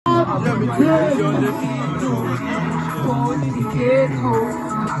You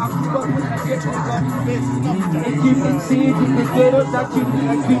can see it in the ghetto that you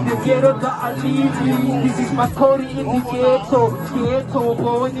live, in the ghetto that I live in. This is my story in the ghetto,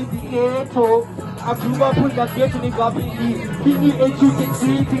 born in the ghetto. I grew up with that ghetto, nigga, believe. And you can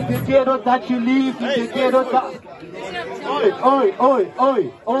see it in the ghetto that you live, in the ghetto that...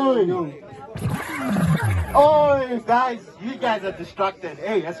 Oi, guys, you guys are distracted.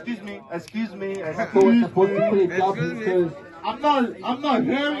 Hey, excuse me. I'm not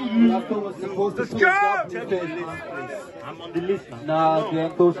hearing you. Let's go! I'm on the list now. Nah, they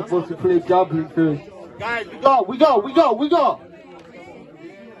ain't supposed to play Dublin first. Guys, we go.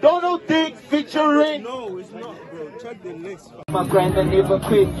 Donald Dick featuring. No, it's not, bro. Check the list. My grinder never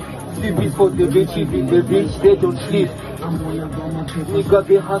quit. Sleep is for the rich, even the rich, they don't sleep. Nigga,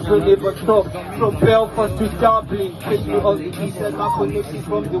 the hustle never stop. From Belfast to Dublin, catch me on the east and my connections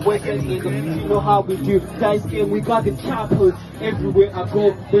from the west end, nigga. You know how we do. Dice game, we got the choppers. Everywhere I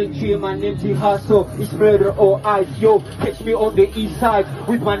go, when dream and empty hustle, it's murder or ice. Yo, catch me on the east side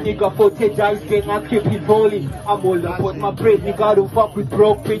with my nigga for dice game. I keep it rolling. I'm all about my bread, nigga. Don't fuck with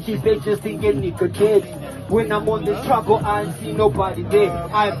broke bitches, they just think a nigga dead. When I'm on the struggle, I ain't see nobody there.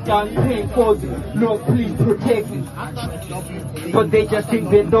 I've done pain for them. Lord, please protect me. But they just think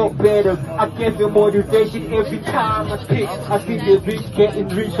they know better. I give them motivation every time I speak. I see the rich getting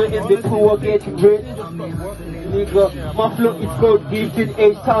richer and the poor getting rich. Nigga, my flow is so deep in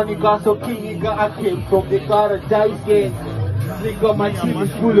H-Town, nigga, so king, nigga, I came from the dice game. Nigga, my team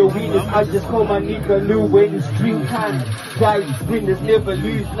is full of winners. I just call my nigga Lou when it's dream time. Guys, winners never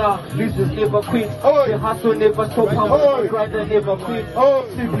lose now. Losers never quit. The hustle never stop. My grinder never quit.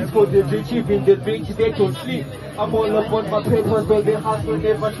 Sleep is for the rich, even the rich, they don't sleep. I'm all up on my papers, so the hustle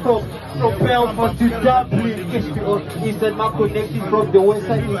never stop. From Belfast to Dublin, HBO inside my connections from the west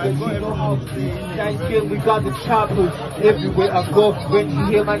side, nigga, you know how to do. Guys, here we got the choppers. Everywhere I go, when you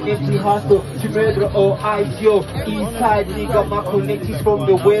hear my name, to hustle, to murder or ice, yo. East side, nigga, my connections from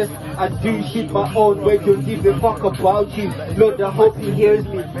the west. I do shit my own way, don't give a fuck about you. Lord, I hope he hears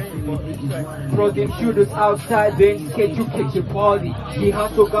me. Bro, them shooters outside, they ain't scared to catch a party. The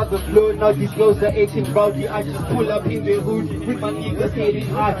hustle got the flow, now these girls are acting rowdy. I just pull up in the hood with my niggas heading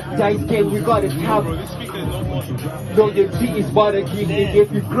high. Dice game, we got a top. No, the G is what I give me.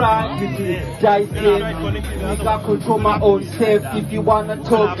 If you cry, you do dice game. I got control my own self. If you wanna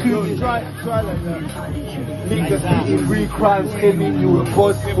talk to me, try like that. Niggas beating real crimes, claiming you a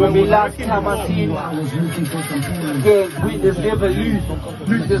boss. When the last time I seen winners never lose,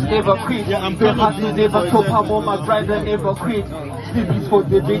 losers never quit. The hustle never stop, I'm on my grinder never quit. Sleep is for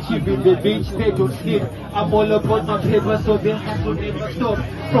the rich, even the rich, they don't sleep. I'm all about my paper, so the hustle never stop.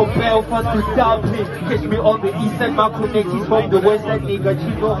 From Belfast to Dublin, catch me on the east side, my connections from the west side, nigga,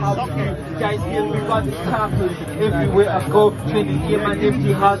 you know how to do. Guys, here we got the choppers. Everywhere I go, 20 year my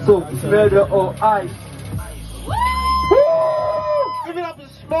empty hustle, murder or ice. Give it up to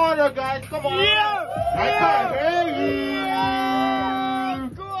Smarter, guys. Come on. Yeah. I can't hear you.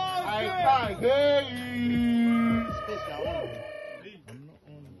 I can't hear you.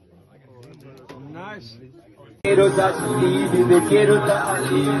 Nice. Ghetto that you live in, the ghetto that I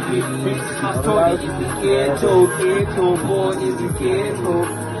live in. My story in the ghetto, born in the ghetto.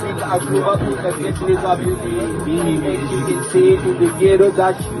 Nigga, I grew up in the ghetto, nigga, believe me. And you can say it in the ghetto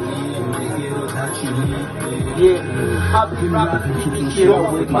that you live in, the ghetto that you live in. Yeah, I've been rapping shit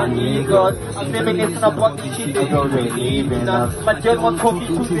with my niggas. I'm reminiscing about the shit they don't really even us. My jail was talking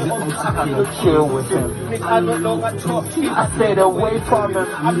to me all the time. I could chill with him. Nigga, I don't know what talk. I stayed away from him.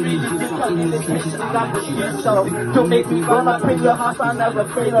 I'm really telling the shit that the shit so. Don't make me run up in your house, I'm never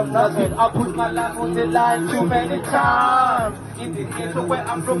afraid of nothing. I put my life on the line too many times. In the ghetto where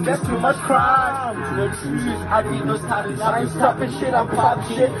I'm from, there's too much crime. The truth, I need no time. I ain't stopping shit, I'm pop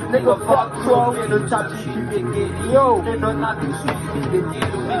shit. Nigga, fuck wrong, ain't no time to keep it. Yo, they know not to sleep in the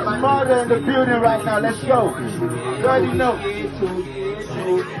ghetto. Smarter in the building right now, let's go. You already know.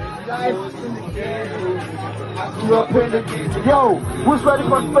 Guys, I grew up in the ghetto. Yo, who's ready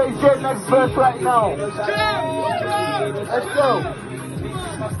for Space J next verse right now? Let's go.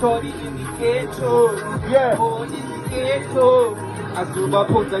 My story in the ghetto. Yeah. Born in the ghetto. I grew up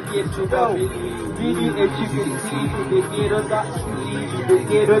on the ghetto. Really, as you can see, in the ghetto that you live, in the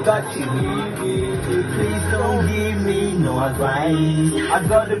ghetto that you live in. Please don't give me no advice. I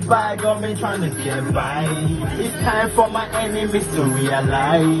got the bag on me trying to get by. It's time for my enemies to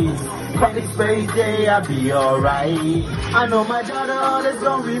realize. From this Space Day, I'll be alright. I know my daughter always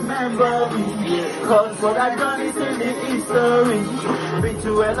gonna remember me. Cause what I done is in the history. Been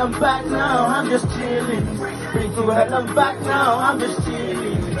to hell, I'm back now, I'm just chilling. Been to hell, I'm back now, I'm just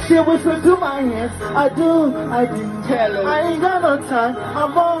chilling. She whispered to my ears, I do tell her. I ain't got no time,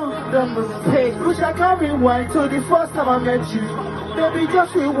 I'm on the move. Hey, wish I can rewind to the first time I met you. Baby,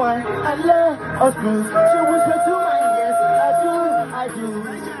 just rewind and let us move. She whispered to my ears, I do.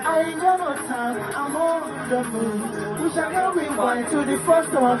 I ain't got no time, I'm on the move. Wish I can rewind to the first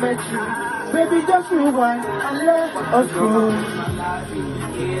time I met you. Baby, just rewind and let us move.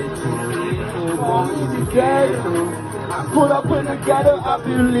 Put up in the ghetto, I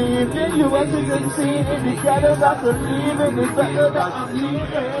believe in you. As you can see in the ghetto, I believe in the ghetto that I'm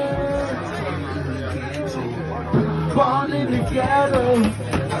leaving. Born in the ghetto,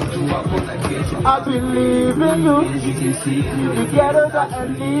 I believe in you. The ghetto that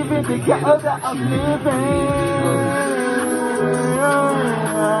I'm leaving, the ghetto that I'm living.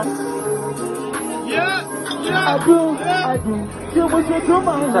 I do. You wish you do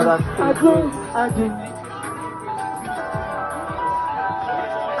my heart. I do.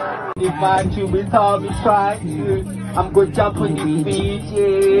 If I do without me trying to, I'm gonna jump on your feet,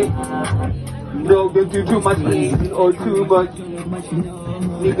 yeah. No, don't do too much pain or too much.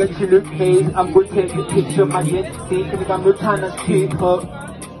 Nigga, you look haze. I'm gonna take a picture of my identity. Nigga, I'm not trying to keep up.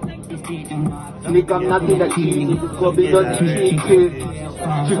 Nigga, I'm nothing like you. Nigga, go be on the street, you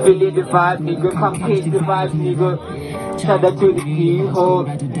feel the vibe, nigga. Come take the vibe, nigga. Shout out to the keyhole.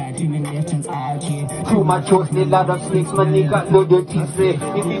 Too much jokes, a lot of snakes, my nigga. No dirty say.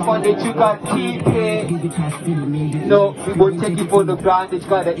 If you want it, you got keep it. No, we won't take it for the granted.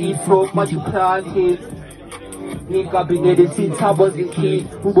 Gotta eat from what you planted. Nigga, been there since I was a kid.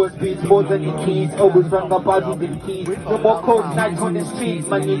 Who was beat more than the kids. Always run about with the kids. No more cold nights on the streets,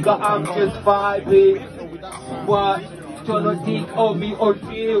 my nigga. I'm just vibing. What? Tryna think of me or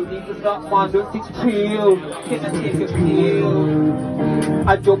feel. Niggas not one, don't think chill. Can I take a pill?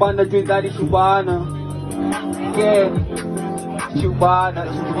 I don't wanna do that, it's Shubana. Yeah. Shubana,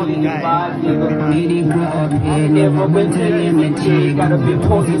 she's only the vibe, nigga. Never went to MNT, gotta be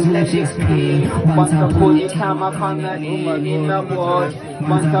posted like XP. Once upon a time I found that in my board.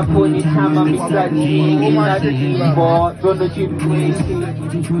 Once upon a time I miss that G, inside the keyboard. Don't know you crazy.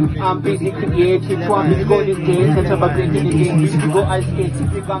 I'm busy creating, trying to go this day, catch up a break in the game. Used to go ice skating,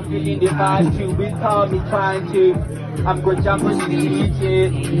 think I'm feeling the vibe too. Without me trying to. I'm gonna jump on the DJ.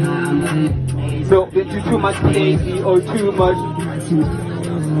 Don't get too much crazy or too much. She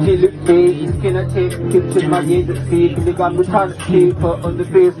look fake, cannot take pictures, my gaze at fake. Nigga, I'm retarded paper on the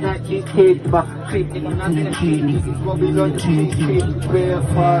face, not cheese cake. My creep, nigga, I'm not gonna cheat. It's gonna be on the cheese cake, square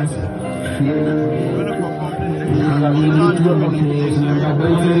parts.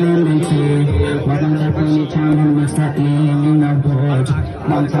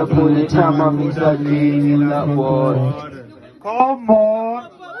 Once upon a time I was that in that world. Come on!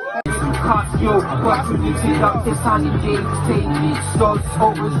 Yo, but to me, take up this sunny day, take me, so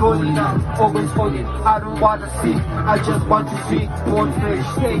always rolling up, always holding. I don't wanna see, I just want to see, born fresh,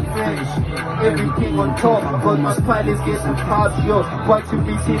 stay fresh. Everything on top, but my style is getting past, yo. But to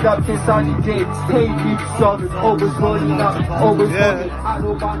me, take up this sunny day, take me, so always rolling up, always holding. I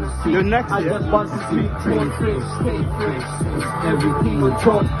don't wanna see, I just want to see, born fresh, stay fresh. Everything on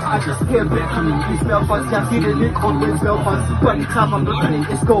top, I just care back to me, please Belfast, I see the link on this Belfast. By the time I'm not playing,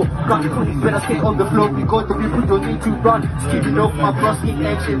 let's go, better stay on the floor because the people don't need to run. Keeping off my brusky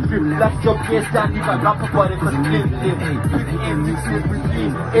action grip. That's your best stand if I rap about it cause live. With the aim, mixes with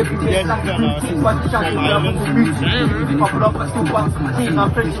me. Every day like a good thing, but it's shot in love with music. Pop up, I still want to sing. I'm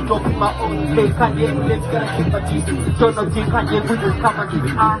fresh to talk in my own way. Can't get lips, gotta keep my Jesus. Don't know, can't get with this come and give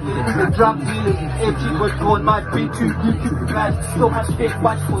it on. With the drug dealers, if she was going might be too good to be mad. So much fake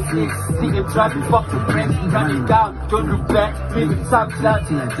watchful snakes. See him driving fucking friends. Running down, don't look back. Maybe SoundCloud.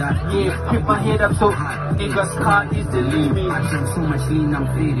 Yeah. Keep my head up so niggas can't easily me. I drank so much lean, I'm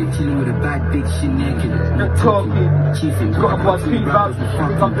faded. Chilling with a bad bitch, she naked. Not talking, chiefing. Got about 3 rounds before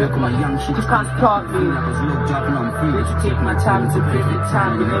I'm back on my young shit. You can't stop me. I was locked up and I'm free. Let you take my time, it's a perfect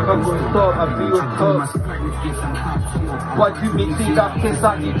time. You never gonna stop, I'll be your cause. What do me see that kiss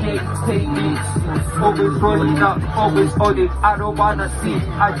on your dick? Take me. Always rolling up, always on it. I don't wanna see,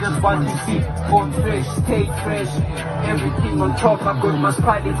 I just want to see. Born fresh, stay fresh. Everything on top, I've got my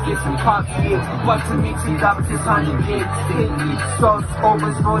spiders, get some can't feel. What to mix it up, it's on the gate. Take me, sauce,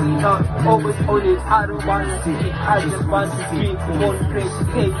 always rolling up, always on it. I don't wanna see it, I just want to see. Born fresh,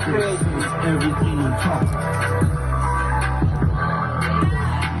 stay fresh. Everything on top.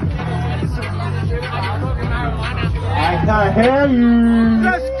 I can't hear you.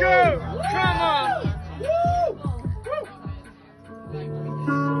 Let's go! Come on!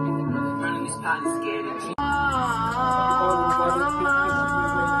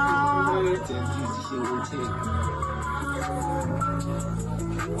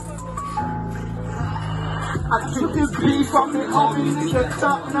 I took this beat from the only nigga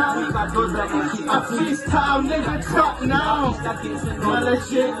top now. I freestyle nigga top now. All that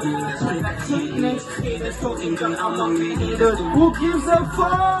shit. Who gives a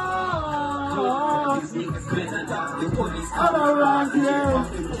fuck? All around here.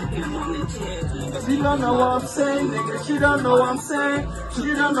 She don't know what I'm saying, nigga. She don't know what I'm saying.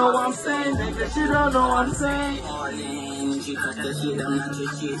 She don't know what I'm saying, nigga. She don't know what I'm saying. She's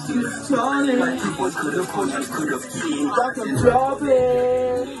falling. Got some job in.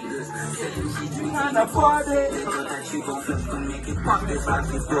 Can't afford it.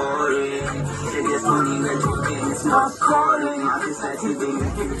 Not falling.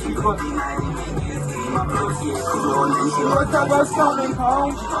 She was about coming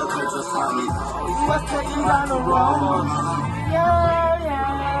home. She was taking down the road. Yeah,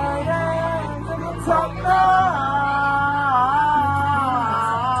 yeah, yeah. Top now.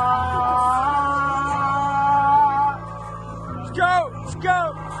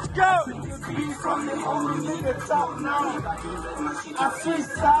 Go! From the only nigga top now. I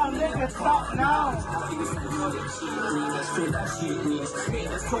freestyle nigga top now.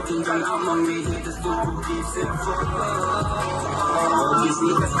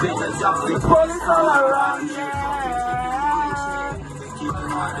 The police all around, yeah.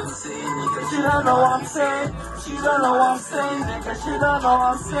 She don't know what I'm saying. She don't know what I'm saying, nigga. She don't know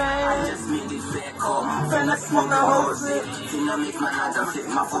what I'm saying. Finna smoke the whole shit.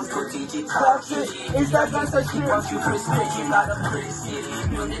 Touch it. It's that gangsta shit. Once you press it, you gotta press it.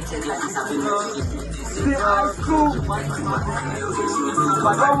 The ice cool.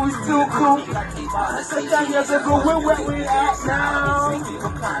 But we still cool. 10 years ago, we're where we at now.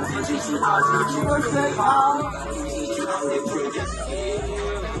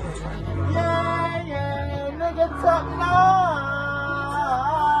 Yeah, yeah, nigga talk now.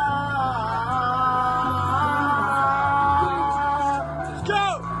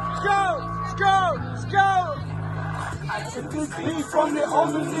 This beat from the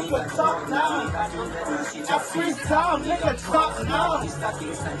only nigga top now. I freestyle nigga top now.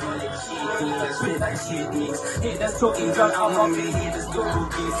 That's talking gun out on me. This go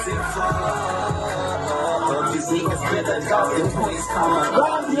these niggas better drop the points come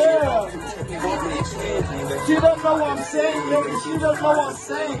around. Yeah. She don't know what I'm saying, nigga. She don't know what I'm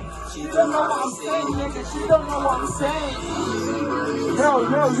saying. She don't know what I'm saying, nigga. She don't know what I'm saying.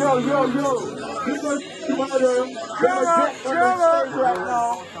 Yo. One of them, right now.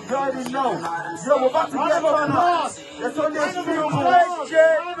 You already know. Yo, we're about to get on us. There's only a few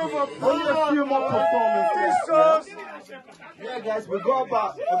more performances. Yeah, guys, we got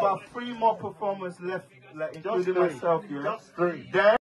about 3 more performances left, like including myself. Just 3.